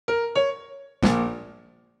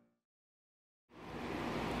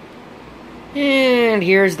And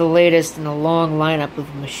here's the latest in a long lineup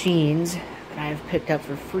of machines that I've picked up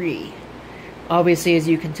for free. Obviously, as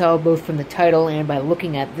you can tell both from the title and by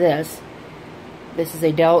looking at this is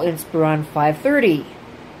a Dell Inspiron 530.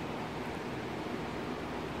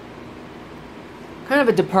 Kind of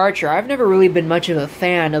a departure. I've never really been much of a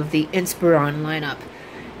fan of the Inspiron lineup,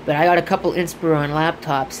 but I got a couple Inspiron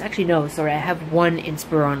laptops. Actually, no, sorry, I have one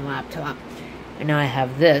Inspiron laptop, and now I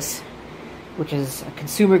have this, which is a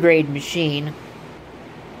consumer-grade machine.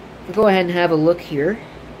 We'll go ahead and have a look here.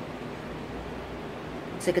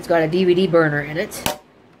 Looks like it's got a DVD burner in it.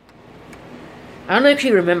 I don't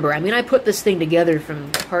actually remember. I mean, I put this thing together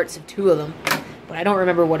from parts of two of them, but I don't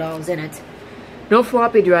remember what all is in it. No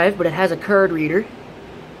floppy drive, but it has a card reader.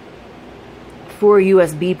 4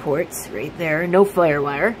 USB ports right there. No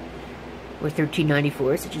FireWire, or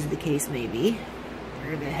 1394, such as the case may be.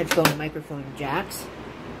 Or the headphone and microphone jacks.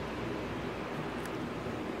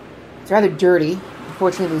 It's rather dirty.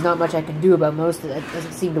 Unfortunately, there's not much I can do about most of it. It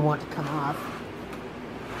doesn't seem to want to come off.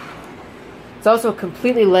 It's also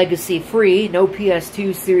completely legacy-free, no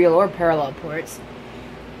PS2 serial or parallel ports.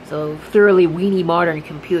 So, thoroughly weenie modern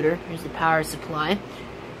computer. Here's the power supply.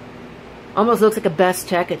 Almost looks like a Best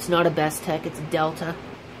Tech. It's not a Best Tech, it's a Delta.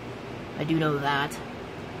 I do know that.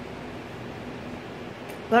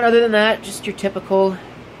 But other than that, just your typical,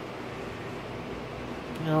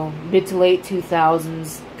 you know, mid to late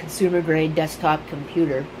 2000s consumer-grade desktop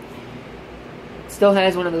computer. It still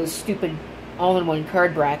has one of those stupid all-in-one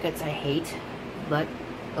card brackets I hate. But,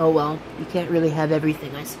 oh well, you can't really have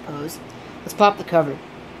everything, I suppose. Let's pop the cover.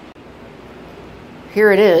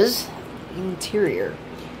 Here it is, interior.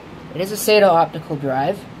 It is a SATA optical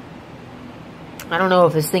drive. I don't know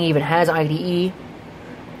if this thing even has IDE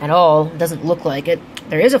at all. It doesn't look like it.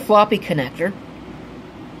 There is a floppy connector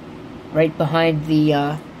right behind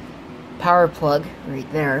the power plug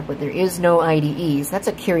right there, but there is no IDEs. That's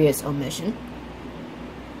a curious omission.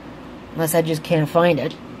 Unless I just can't find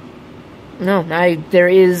it. No, there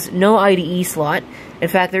is no IDE slot. In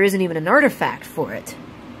fact, there isn't even an artifact for it.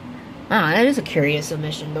 Ah, that is a curious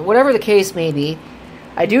omission, but whatever the case may be,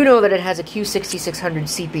 I do know that it has a Q6600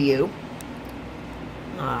 CPU.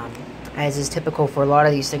 As is typical for a lot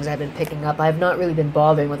of these things I've been picking up. I've not really been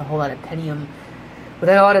bothering with a whole lot of Pentium, with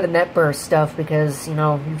a lot of the NetBurst stuff, because, you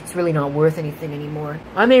know, it's really not worth anything anymore.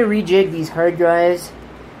 I may rejig these hard drives.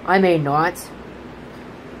 I may not.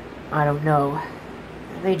 I don't know.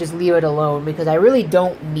 I may just leave it alone, because I really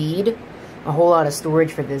don't need a whole lot of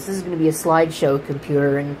storage for this. This is going to be a slideshow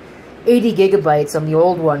computer, and 80 gigabytes on the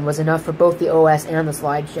old one was enough for both the OS and the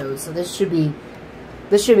slideshows, so this should be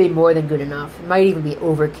more than good enough. It might even be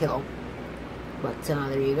overkill, but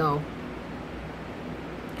there you go.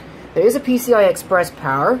 There is a PCI Express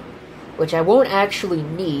power, which I won't actually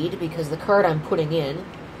need because the card I'm putting in,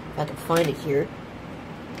 if I can find it here,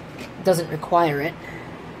 doesn't require it.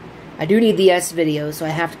 I do need the S-video, so I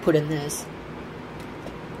have to put in this.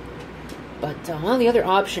 But well, the other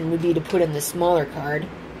option would be to put in the smaller card.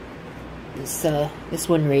 This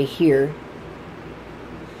one right here.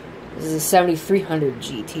 This is a 7300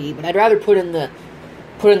 GT, but I'd rather put in the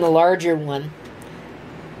larger one.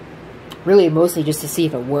 Really, mostly just to see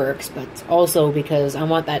if it works, but also because I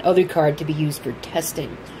want that other card to be used for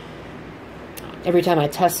testing. Every time I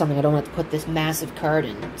test something, I don't have to put this massive card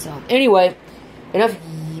in. So anyway, enough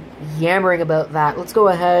yammering about that. Let's go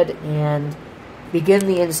ahead and begin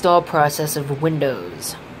the install process of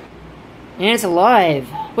Windows. And it's alive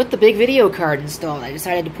with the big video card installed. I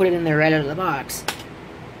decided to put it in there right out of the box.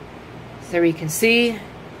 So there you can see,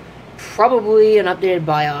 probably an updated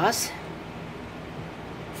BIOS.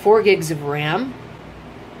 4 gigs of RAM.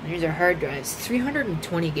 Here's our hard drives.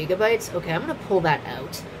 320 gigabytes. Okay, I'm going to pull that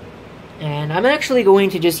out. And I'm actually going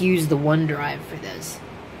to just use the one drive for this,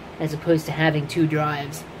 as opposed to having 2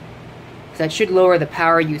 drives. So that should lower the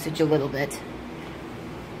power usage a little bit.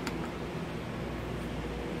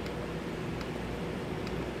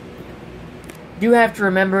 Do have to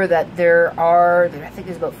remember that I think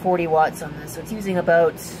there's about 40 watts on this, so it's using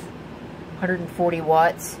about 140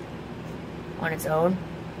 watts on its own.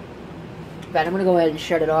 But I'm going to go ahead and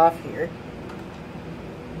shut it off here.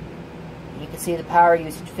 You can see the power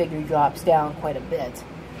usage figure drops down quite a bit.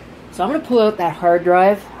 So I'm going to pull out that hard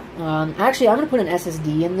drive. Actually, I'm going to put an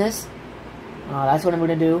SSD in this. That's what I'm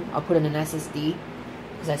going to do. I'll put in an SSD,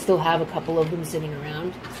 because I still have a couple of them sitting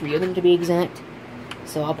around. 3 of them to be exact.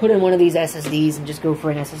 So I'll put in one of these SSDs and just go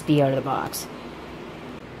for an SSD out of the box.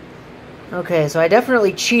 Okay, so I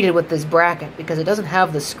definitely cheated with this bracket because it doesn't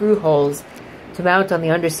have the screw holes to mount on the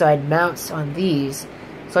underside mounts on these.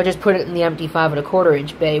 So I just put it in the empty 5 1/4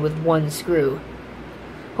 inch bay with one screw.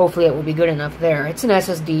 hopefully it will be good enough there. It's an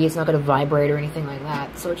SSD, it's not going to vibrate or anything like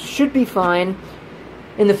that, so it should be fine.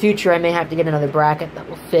 In the future, I may have to get another bracket that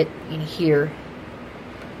will fit in here.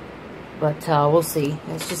 But we'll see.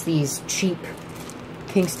 It's just these cheap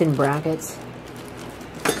Kingston brackets.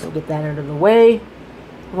 So we'll get that out of the way.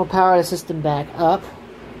 And we'll power the system back up.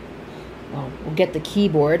 Well, we'll get the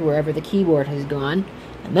keyboard wherever the keyboard has gone.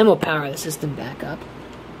 And then we'll power the system back up.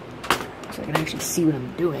 So I can actually see what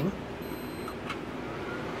I'm doing.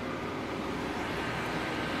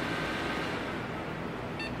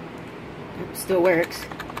 It still works.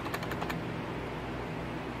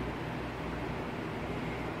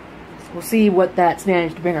 So we'll see what that's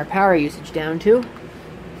managed to bring our power usage down to.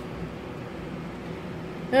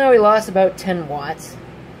 Now we lost about 10 watts.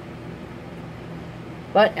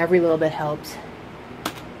 But every little bit helps.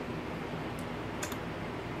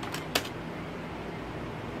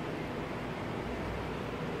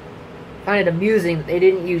 I find it amusing that they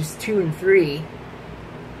didn't use 2 and 3.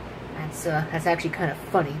 That's actually kind of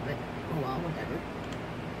funny, but oh well, whatever.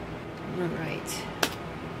 Alright.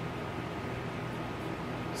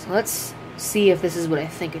 So let's see if this is what I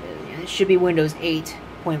think it is. Yeah, it should be Windows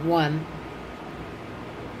 8.1.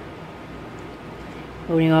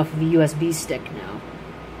 Loading off of the USB stick now.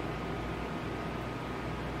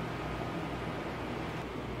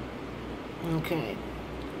 Okay.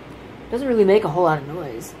 Doesn't really make a whole lot of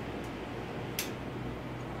noise.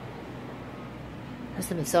 The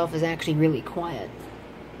system itself is actually really quiet.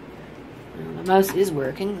 The mouse is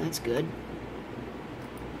working, that's good.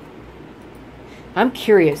 I'm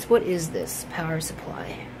curious, what is this power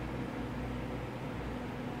supply?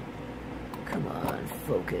 Come on,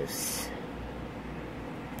 focus.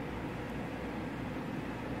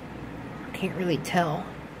 Can't really tell.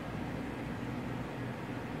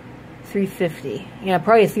 350. Yeah,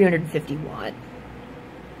 probably a 350 watt.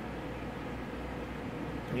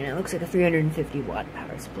 Yeah, it looks like a 350 watt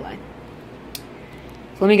power supply. So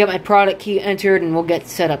let me get my product key entered and we'll get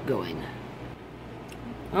setup going.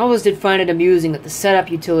 I always did find it amusing that the setup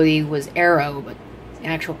utility was Arrow, but the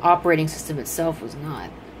actual operating system itself was not.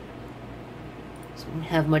 So we don't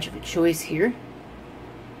have much of a choice here.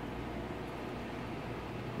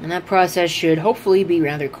 And that process should hopefully be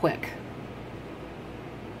rather quick.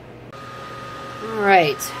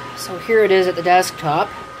 Alright, so here it is at the desktop.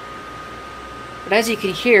 But as you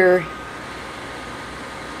can hear,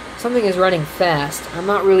 something is running fast. I'm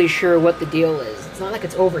not really sure what the deal is. It's not like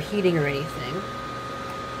it's overheating or anything.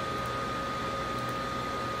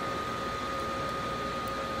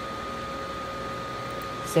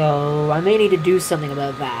 So I may need to do something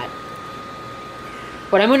about that.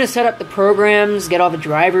 But I'm going to set up the programs, get all the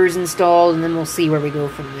drivers installed, and then we'll see where we go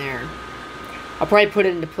from there. I'll probably put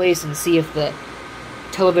it into place and see if the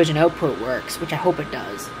television output works, which I hope it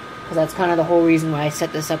does. Because that's kind of the whole reason why I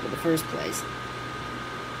set this up in the first place.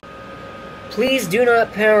 Please do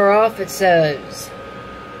not power off, it says.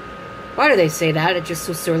 Why do they say that? It just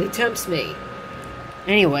so sorely tempts me.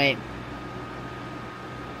 Anyway.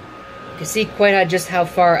 You can see quite just how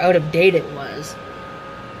far out of date it was.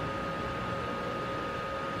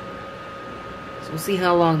 We'll see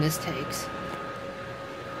how long this takes.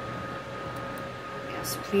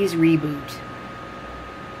 Yes, please reboot.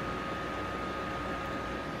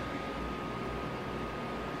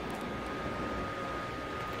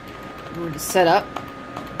 I'm going to set up.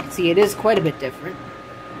 You can see it is quite a bit different.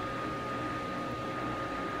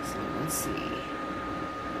 So let's see.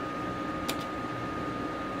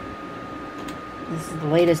 This is the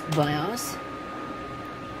latest BIOS.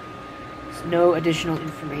 No additional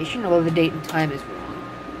information, although the date and time is wrong.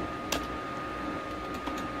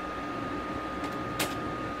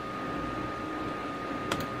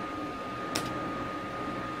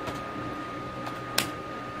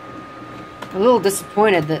 I'm a little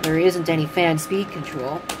disappointed that there isn't any fan speed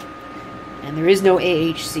control, and there is no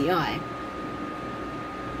AHCI.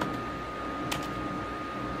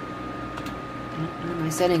 And my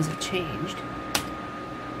settings have changed.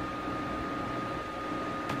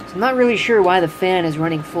 I'm not really sure why the fan is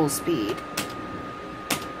running full speed.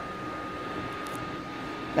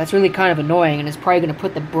 That's really kind of annoying, and it's probably going to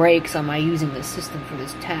put the brakes on my using this system for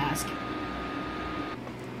this task.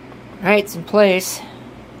 Alright, it's in place.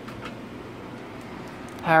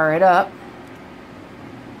 Power it up.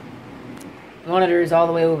 The monitor is all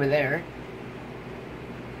the way over there.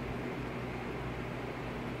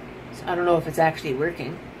 So I don't know if it's actually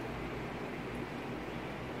working.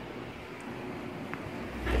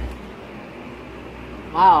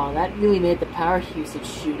 Wow, that really made the power usage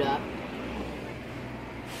shoot up.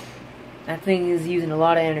 That thing is using a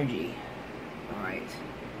lot of energy. Alright.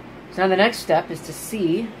 So now the next step is to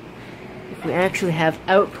see if we actually have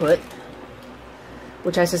output,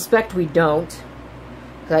 which I suspect we don't.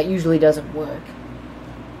 That usually doesn't work.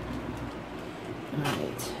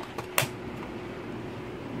 Alright.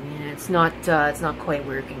 Yeah, it's not quite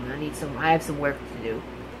working. I have some work to do.